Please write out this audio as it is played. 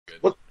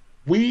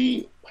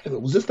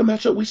Was this the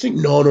matchup we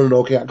seen? No, no, no.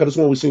 Okay, I could have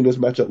sworn we seen this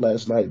matchup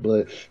last night,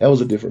 but that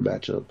was a different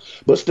matchup.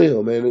 But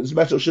still, man, this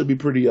matchup should be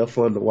pretty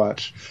fun to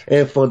watch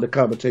and fun to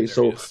commentate.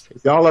 So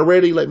if y'all are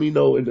ready, let me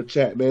know in the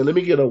chat, man. Let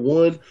me get a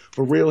 1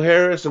 for Real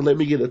Harris and let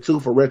me get a 2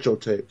 for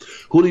Retrotech.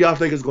 Who do y'all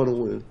think is going to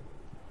win?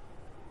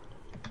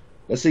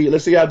 Let's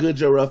see how good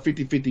your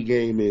 50-50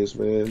 game is,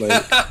 man.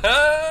 Like,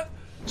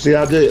 see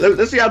how good.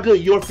 Let's see how good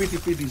your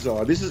 50-50s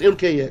are. This is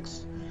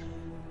MKX,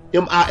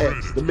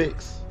 MIX, the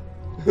mix.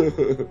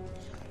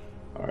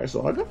 All right,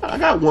 so I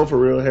got 1 for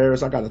Real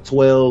Harris. I got a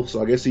 12.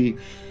 So I guess the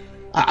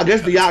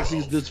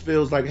Oxys just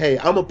feels like, hey,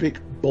 I'm gonna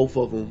pick both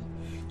of them.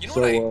 You know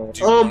what I do want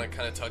to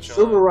kind of touch on?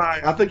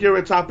 Silvereye, I think you're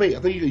in top 8. I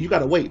think you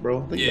gotta wait,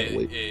 bro. I think you gotta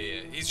wait.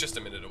 Yeah. He's just a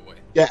minute away.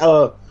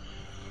 Yeah.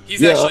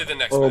 He's actually the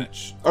next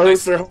match.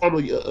 Ernst or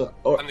Harlem.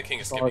 I'm the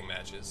king of skipping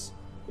matches.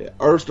 Yeah,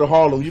 Ernst or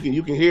Harlem. You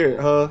can hear it,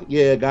 huh?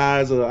 Yeah,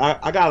 guys.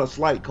 I got a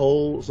slight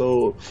cold,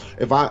 so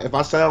if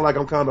I sound like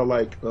I'm kind of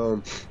like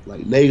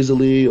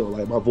nasally or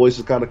like my voice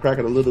is kind of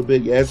cracking a little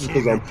bit, yeah, it's just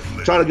because I'm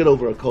trying to get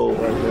over a cold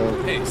right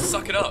now. Hey,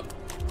 suck it up.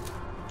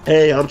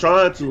 Hey, I'm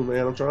trying to,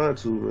 man. I just want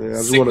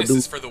to do.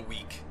 Is for the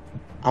weak.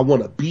 I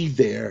want to be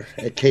there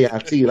at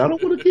KIT, and I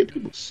don't want to get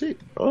people sick,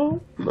 bro.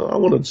 No, I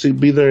want to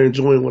be there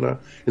enjoying what I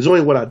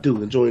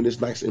do, enjoying this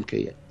nice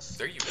MKX.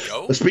 There you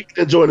go. But speaking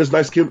of enjoying this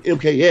nice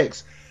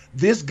MKX,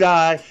 this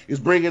guy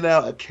is bringing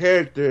out a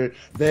character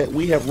that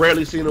we have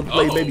rarely seen him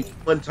play, maybe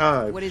one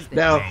time. What is this?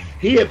 Now,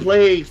 he had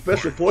played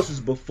Special Forces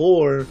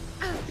before.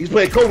 He's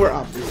played Covert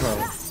Ops this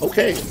time.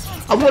 Okay.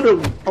 I wonder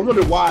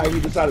why he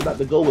decided not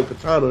to go with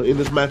Katana in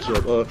this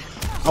matchup.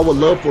 I would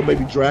love for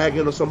maybe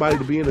Dragon or somebody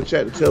to be in the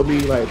chat to tell me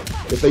like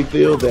if they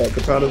feel that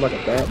Katana's like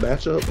a bad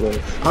matchup. But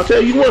I'll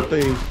tell you one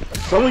thing,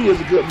 Sonya is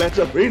a good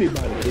matchup for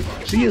anybody.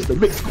 She is the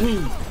mixed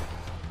queen.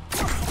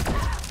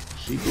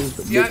 She is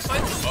the mixed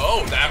queen.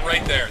 Oh, that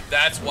right there.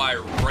 That's why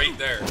right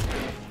there.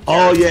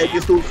 Oh yeah, it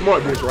gets through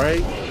smartness,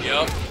 right?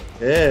 Yep.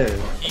 Yeah.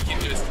 He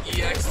can just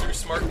EX through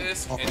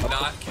smartness and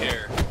not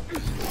care.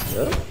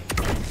 Yep.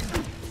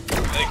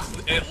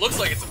 And it looks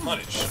like it's a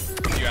punish.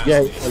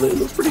 Yeah, it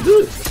looks pretty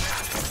good.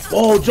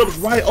 Oh, jumps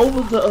right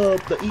over the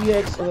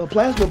EX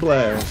plasma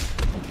blast.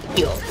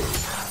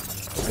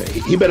 Okay,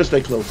 he better stay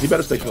close.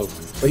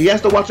 But he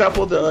has to watch out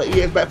for the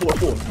EX back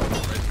 4-4.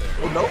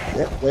 Oh no.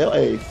 Yeah, well,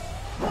 hey.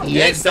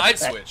 EX side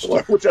switch.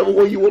 Whichever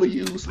one you want to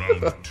use.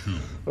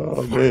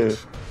 Oh man.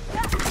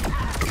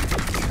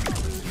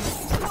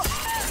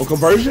 Oh,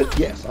 conversion?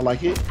 Yes, I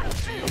like it.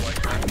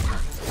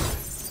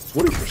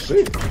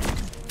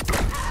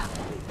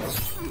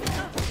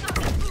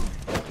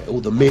 20%. Oh,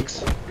 the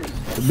mix.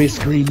 The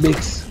mid-screen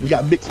mix. We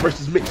got mix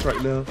versus mix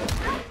right now.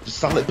 Just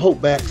solid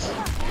poke backs.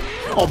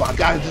 Oh my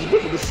god, it just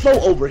went with the slow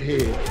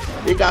overhead.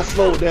 It got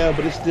slowed down,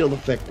 but it's still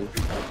effective.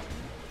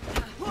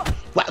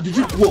 Wow, did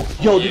you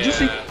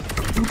see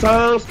 2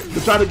 times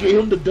to try to get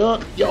him to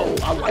duck? Yo,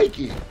 I like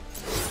it.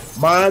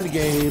 Mind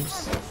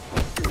games.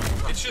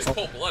 It's just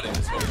cold-blooded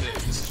is what it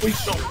is. This is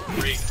so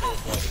great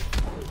cold-blooded.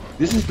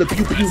 This is the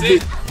pew-pew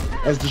hit,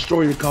 as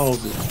Destroyer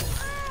calls it.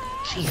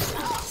 Jesus.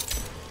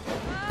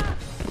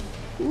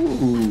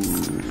 Ooh.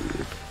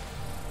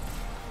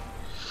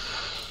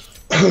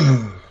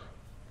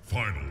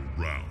 Final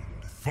round,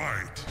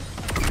 fight.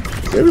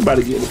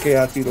 Everybody getting the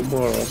KIT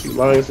tomorrow. I see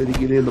Lion said he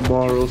get in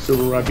tomorrow.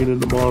 Silver Rock get in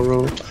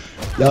tomorrow.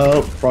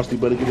 Yup, Frosty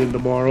Buddy get in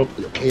tomorrow.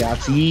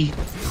 KIT,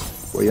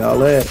 where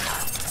y'all at?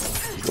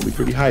 It's gonna be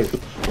pretty hype.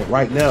 But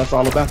right now, it's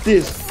all about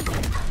this.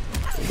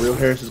 Real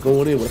Harris is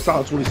going in with a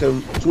solid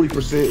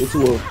 20%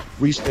 into a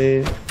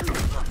restand.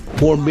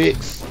 More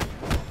mix.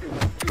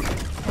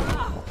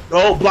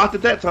 Oh, blocked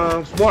at that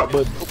time. Smart,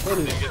 but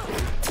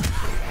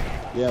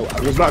yeah, I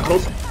was not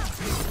close.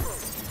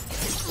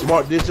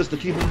 Smart this just to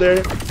keep him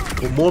there.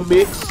 With more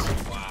mix.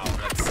 Wow,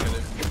 that's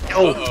good.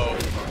 Oh,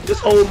 this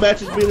whole match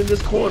has been in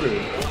this corner.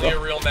 Only a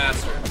real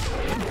master.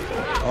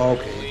 Okay.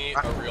 Only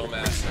a real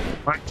master.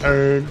 My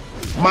turn.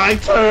 My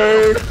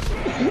turn.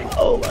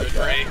 Oh my god.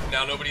 Great.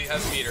 Now nobody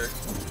has meter.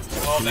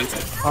 Oh, that's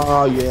it.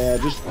 Oh yeah,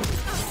 just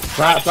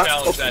try to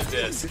challenge that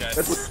disc.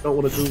 That's what you don't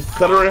want to do.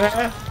 Cut her in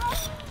half.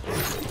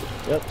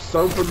 Yep,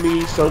 some for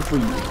me, some for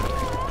you.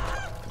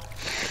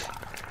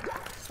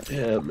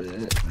 Yeah,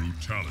 man.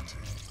 Brutality.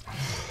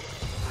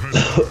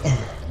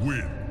 President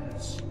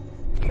wins.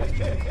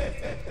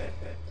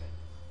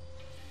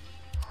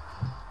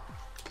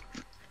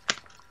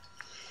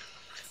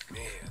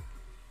 Man.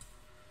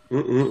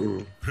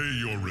 Pay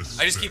your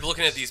respect. I just keep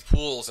looking at these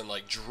pools and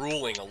like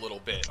drooling a little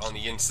bit on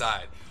the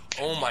inside.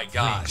 Oh my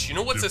gosh. You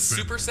know what's a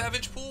super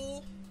savage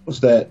pool?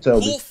 What's that? Tell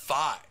Pool me.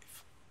 5.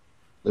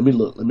 Let me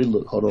look.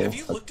 Hold on. Have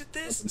you looked at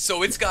this?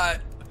 So it's got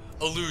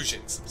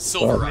illusions,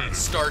 Silvereye,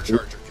 Star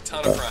Charger,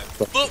 Katana Prime,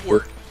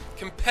 footwork,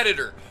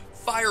 competitor,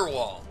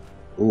 firewall.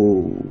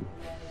 Ooh.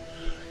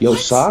 Yo,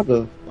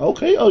 Saga.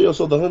 Okay. Oh, yo.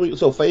 So the homie.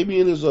 So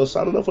Fabian is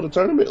signing up for the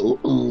tournament.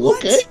 Ooh.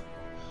 Okay.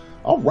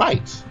 All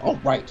right.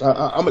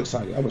 I'm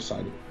excited.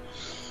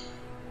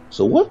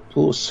 So what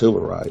pool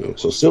Silvereye in?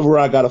 So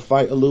Silvereye got to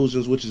fight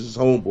Illusions, which is his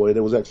homeboy.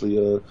 That was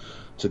actually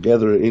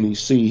together in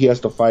NEC. He has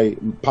to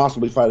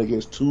possibly fight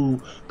against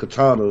 2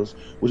 Katanas,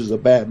 which is a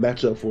bad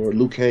matchup for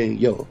Liu Kang.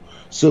 Yo,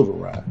 Silver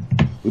Rod.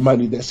 We might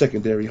need that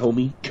secondary,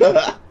 homie.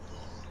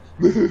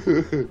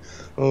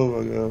 Oh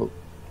my god.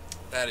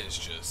 That is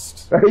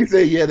just. He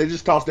said, "Yeah, they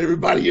just tossed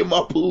everybody in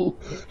my pool."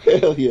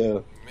 Hell yeah,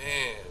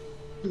 man.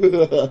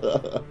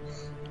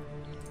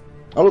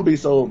 I'm gonna be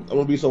so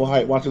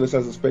hyped watching this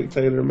as a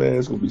spectator, man.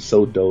 It's gonna be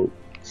so dope,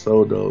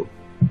 so dope.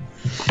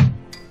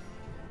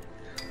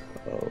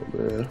 Oh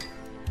man.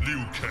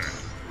 Liu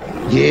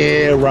Kang.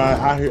 Yeah,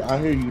 right. I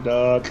hear you,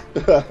 dog.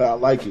 I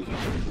like it.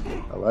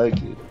 I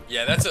like it.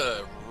 Yeah, that's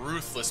a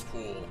ruthless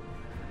pool.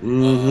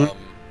 Mm-hmm.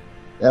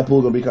 That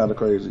pool gonna be kind of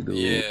crazy, dude.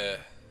 Yeah,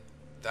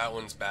 that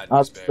one's bad. I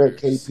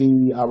respect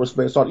KP. I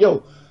respect Star.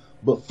 Yo,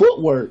 but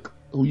Footwork,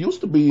 who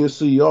used to be in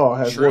CR,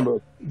 has one of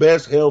the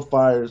best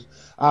Hellfires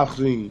I've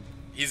seen.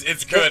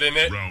 It's good, isn't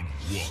it? Round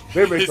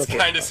 1. It's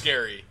kind of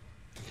scary.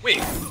 Wait,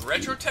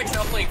 Retrotech's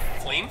now playing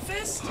Flame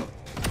Fist?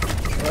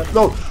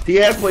 No, he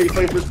has played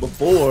Flame Fist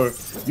before.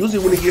 Usually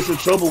when he gets in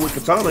trouble with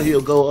Katana, he'll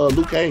go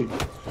Liu Kang.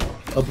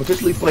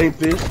 Potentially Flame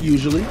Fist,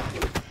 usually.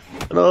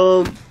 And,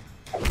 wow,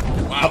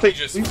 I think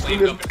he just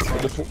flamed up in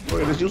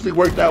front. it's usually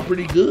worked out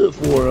pretty good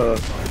for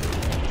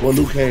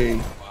Liu Kang.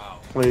 Wow.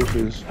 Flame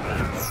Fist.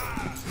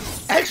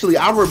 Actually,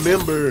 I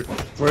remember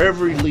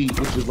Forever Elite,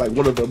 which is like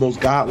one of the most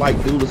godlike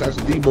duelists,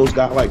 actually the most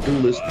godlike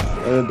duelist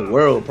in the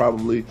world,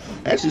 probably,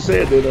 actually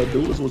said that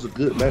Duelist was a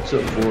good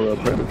matchup for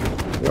Predator.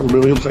 I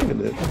remember him saying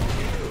that.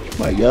 I'm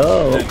like,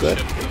 yo, okay.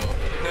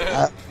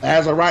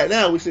 As of right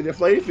now, we see that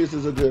Flame Fist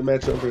is a good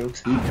matchup for him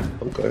too.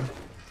 Okay.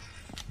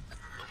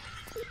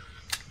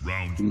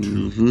 Round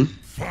 2.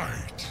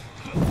 Fight.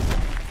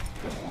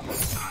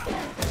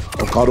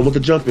 I caught him with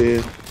the jump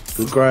in.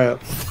 Good grab.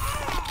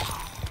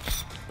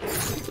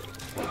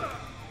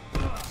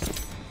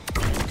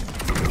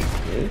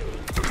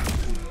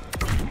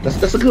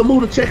 That's a good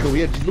move to check him.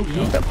 Yeah, just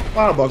use that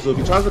fireball. So if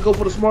he tries to go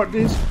for the smart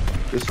disc,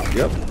 just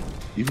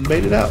you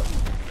made it out.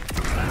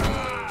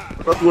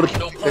 No punish.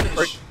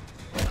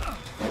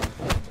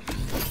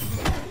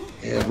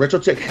 Yeah,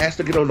 Retrotech has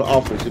to get on the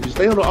offense. If you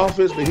stay on the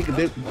offense, then he can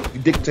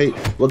dictate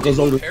what goes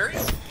on. Parry?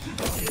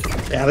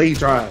 Yeah, I think he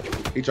tried.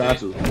 He tried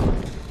to.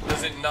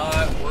 Does it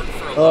not work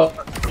for a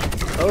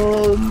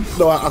low?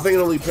 No, I think it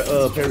only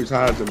parries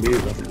highs and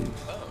mids, I believe.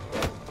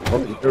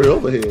 Oh, parry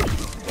overhead.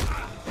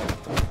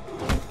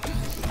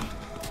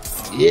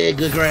 Yeah,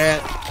 good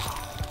grab.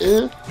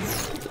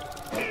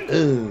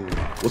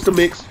 What's the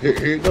mix? Here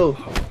it go.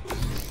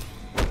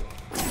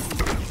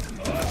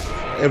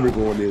 Ever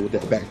going in with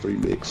that back 3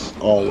 mix.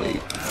 Always.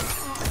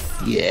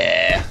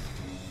 Yeah.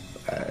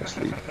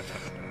 Ashley.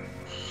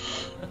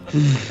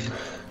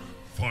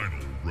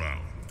 Final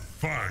round.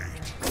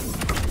 Fight.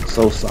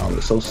 So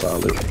solid, so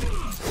solid.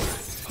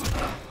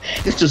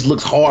 This just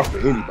looks hard for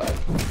anybody.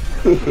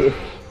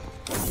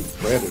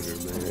 Predator,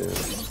 man.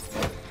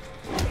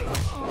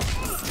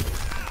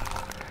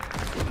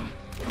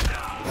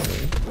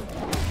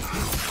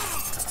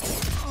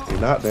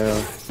 Not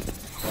down.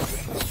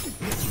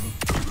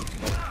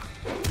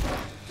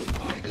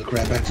 Good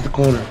grab back to the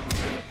corner.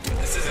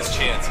 This is his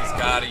chance. He's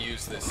got to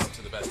use this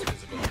to the best of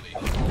his ability.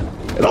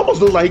 It almost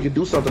looks like he could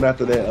do something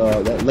after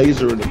that that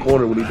laser in the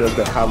corner when he does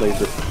that high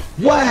laser.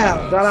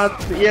 Wow! Got out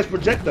the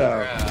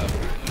projectile.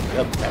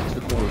 Yep, back to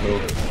the corner though.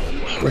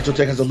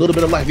 Retrotech has a little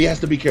bit of life. He has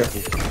to be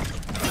careful.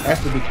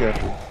 Has to be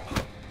careful.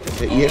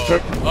 Okay,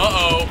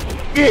 Uh-oh.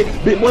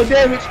 Yeah, bit more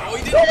damage. Oh,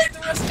 he didn't get the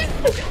rest of it.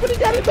 Okay, but he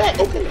got it back.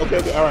 Okay.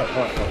 All right.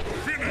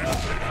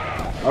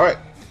 All right.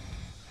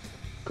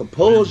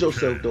 Compose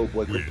yourself, though,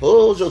 boy.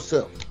 Compose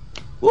yourself.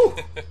 Woo.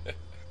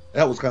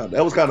 That was kind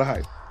of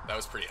hype. That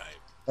was pretty hype.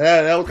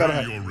 That was kind of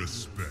hype. Your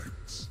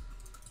respects.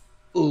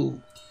 Ooh.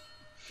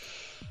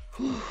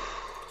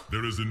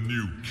 There is a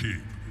new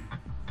king.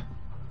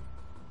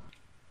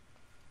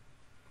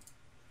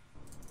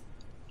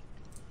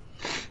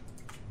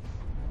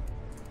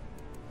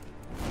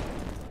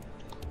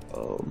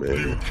 Oh man.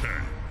 Liu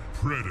Kang,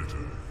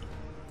 Predator.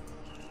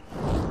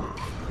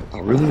 I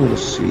really want to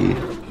see.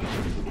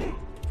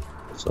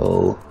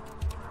 So,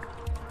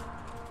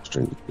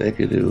 strength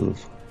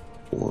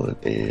 -1,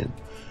 and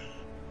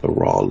the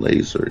raw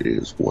laser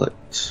is what?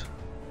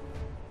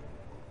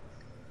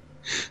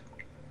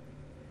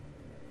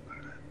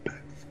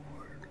 Back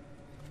forward.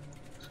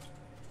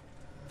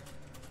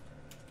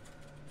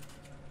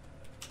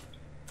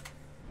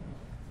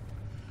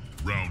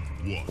 Round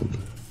 1.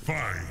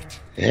 Fight.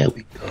 There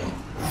we go.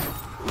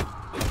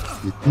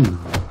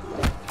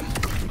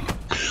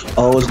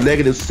 Oh, it's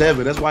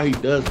 -7. That's why he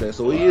does that.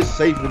 So he is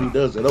safe when he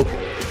does that. Okay.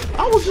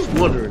 I was just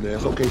wondering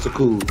that. Okay, so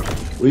cool.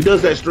 When he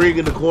does that string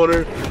in the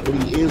corner,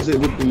 when he ends it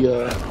with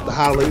the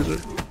high laser.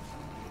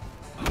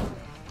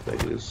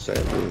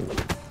 -7.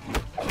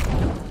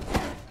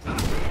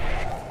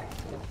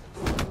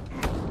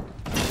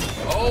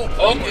 Oh,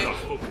 okay.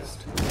 This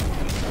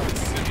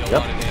is gonna be a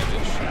lot of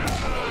damage.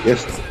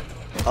 Yes.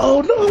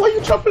 Oh no! Why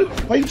you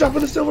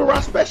dropping the Silver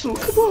Rock special?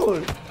 Come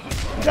on.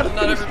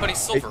 Not everybody's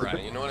Silver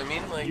Eye, you know what I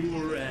mean? Like,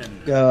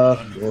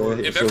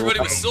 if everybody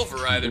was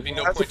Silver Eye, there'd be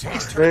no point to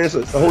it. Man, it's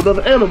a whole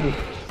other animal.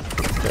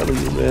 I'm telling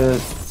you, man.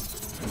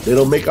 They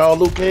don't make all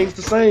Liu Kangs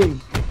the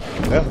same.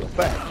 That's a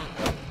fact.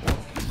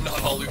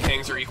 Not all Liu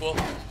Kangs are equal?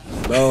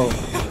 No.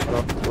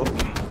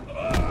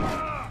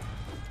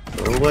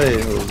 No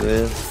way,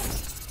 Jose.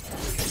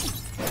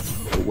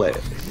 No way.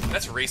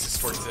 That's racist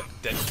towards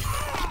dead people.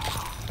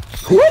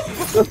 What?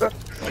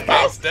 The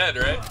guy's dead,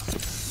 right?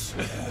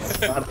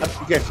 I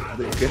didn't get you. I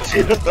didn't get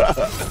you.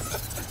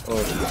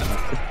 Oh,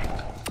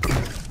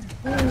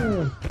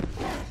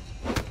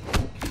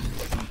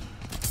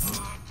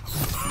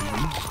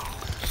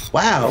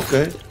 wow,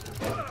 okay.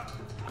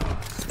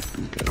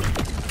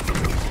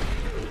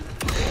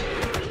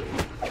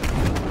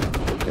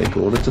 Okay,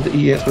 going into the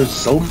ES, there's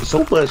so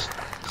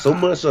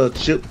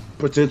much chip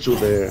potential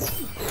there.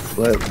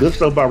 But good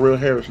stuff by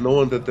RealHarris,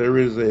 knowing that there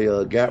is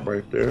a gap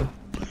right there,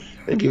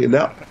 and getting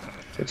out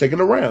and taking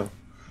a round.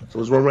 So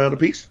let's run around a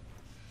piece.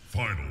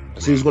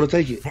 Let's see who's going to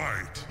take it.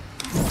 Fight.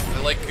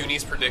 I like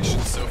Goonies'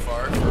 predictions so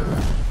far for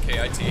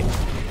KIT.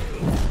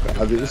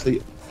 I didn't see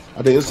it.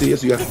 I didn't see it,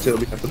 so you have to tell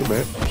me after the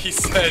match. He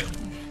said,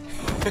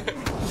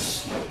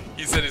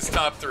 his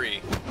top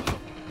three: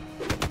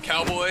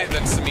 Cowboy,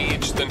 then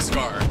Samij, then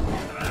Scar.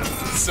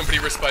 Somebody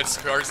responds,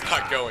 Scar's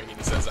not going, and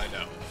he says, I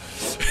know.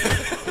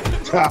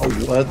 Oh,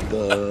 what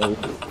the?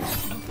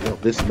 Yo,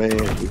 this man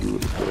would do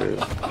this, man.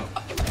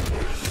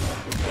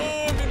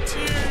 Oh, I'm in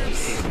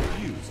tears.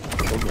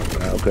 Oh my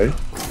God, okay.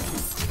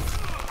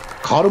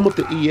 Caught him with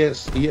the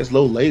ES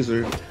low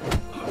laser.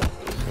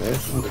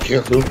 Okay,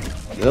 careful.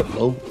 Yep,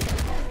 low.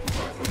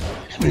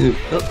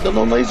 The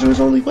low laser is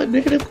only what,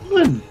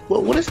 -1.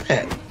 What is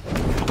that?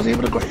 I was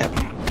able to grab.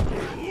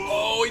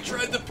 Oh, he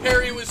tried the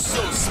parry. It was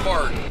so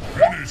smart.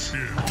 Finish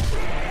him.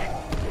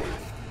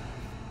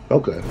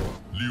 Okay.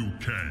 Liu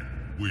Kang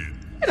win.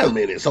 Wait a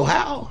minute. So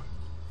how?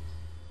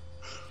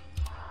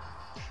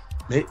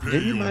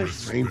 Maybe my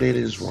frame data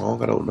is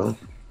wrong. I don't know.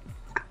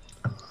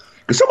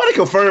 Can somebody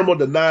confirm or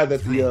deny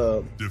that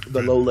the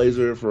low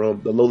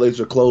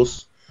laser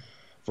close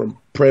from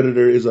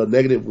Predator is a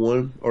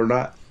 -1 or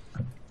not?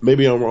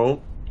 Maybe I'm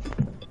wrong.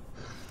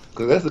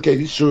 Because that's the case,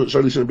 he surely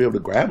shouldn't be able to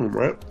grab him,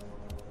 right?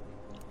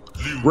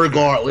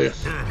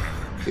 Regardless,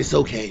 it's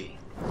okay.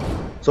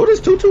 So it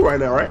is 2-2 right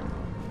now, right?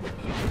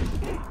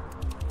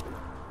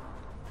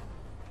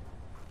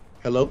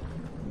 Hello?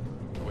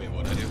 Wait,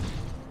 what'd I do?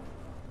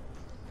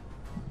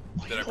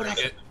 Did I break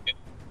it?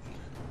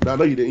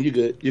 No, you didn't. You're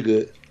good. You're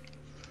good.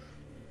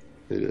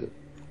 You're good.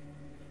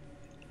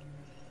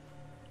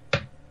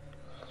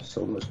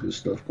 So much good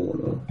stuff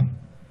going on.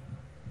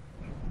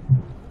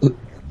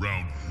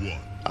 Round 1.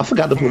 I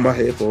forgot to put my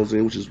headphones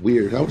in, which is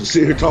weird. I was just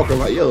sitting here talking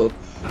like, yo.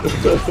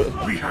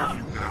 We have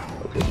you now.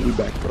 Okay, we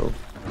back, bro.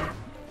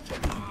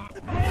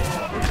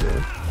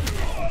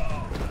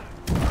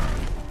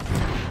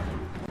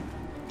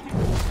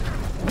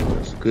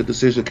 That's a good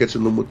decision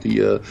catching them with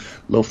the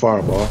low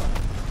fireball.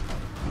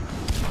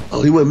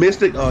 Oh, he went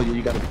Mystic? Oh, yeah,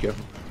 you gotta be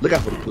careful. Look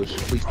out for the push.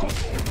 Please do.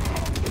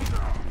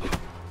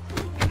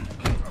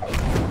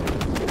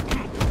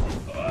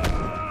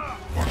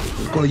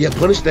 Yeah,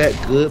 punish that.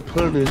 Good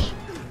punish.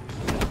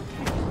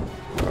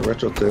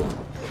 Retrotech.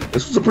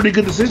 This was a pretty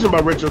good decision by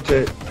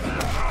Retrotech.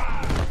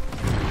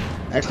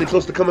 Actually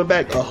close to coming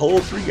back a whole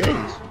 3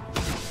 games.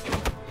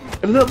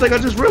 And another thing I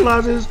just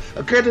realized is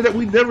a character that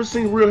we've never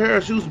seen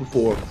RealHarris use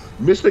before,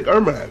 Mystic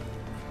Ermac.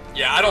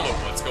 Yeah, I don't know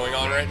what's going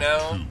on right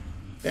now.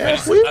 Yeah,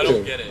 I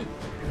don't get it.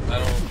 I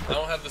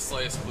don't have the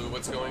slightest clue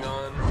what's going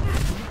on.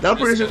 Now I'm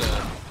pretty sure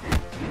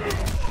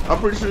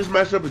this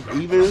matchup is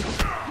even,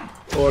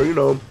 or you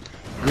know,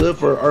 good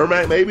for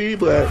Ermac maybe,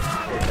 but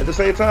at the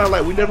same time,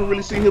 like we never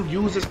really seen him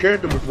use this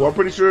character before. I'm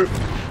pretty sure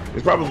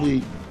it's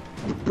probably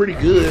pretty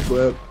good,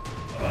 but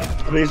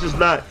I mean it's just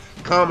not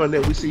common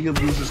that we see him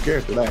use this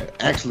character, like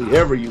actually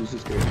ever use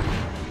this character.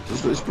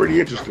 It's pretty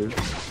interesting.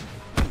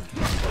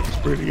 It's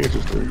pretty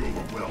interesting.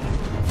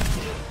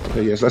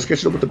 Okay, yes, let's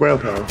catch him with the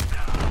ground pound.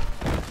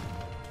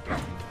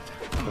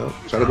 Well,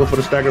 trying to go for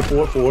the stagger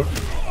 4-4.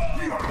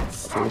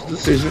 Okay, it's the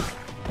decision.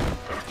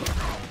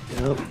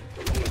 Yep.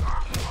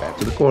 Back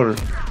to the corner.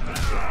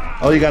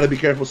 Oh, you gotta be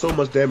careful. So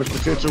much damage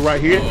potential right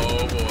here.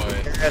 Oh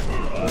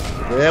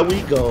boy. There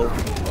we go.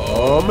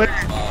 Oh man.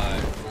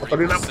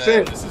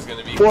 39%. This is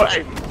gonna be. Boy,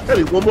 hey, tell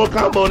you, one more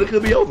combo and it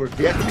could be over.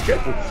 You have to be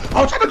careful.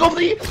 Oh, trying to go for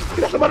the.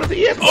 He got somebody at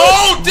the end.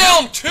 Oh,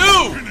 down 2.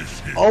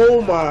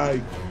 Oh my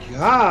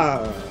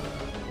god.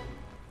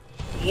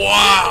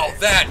 Wow,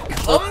 that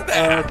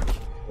comeback.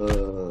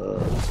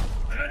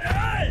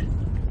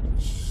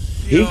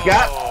 He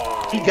got.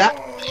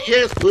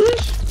 Yes,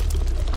 push.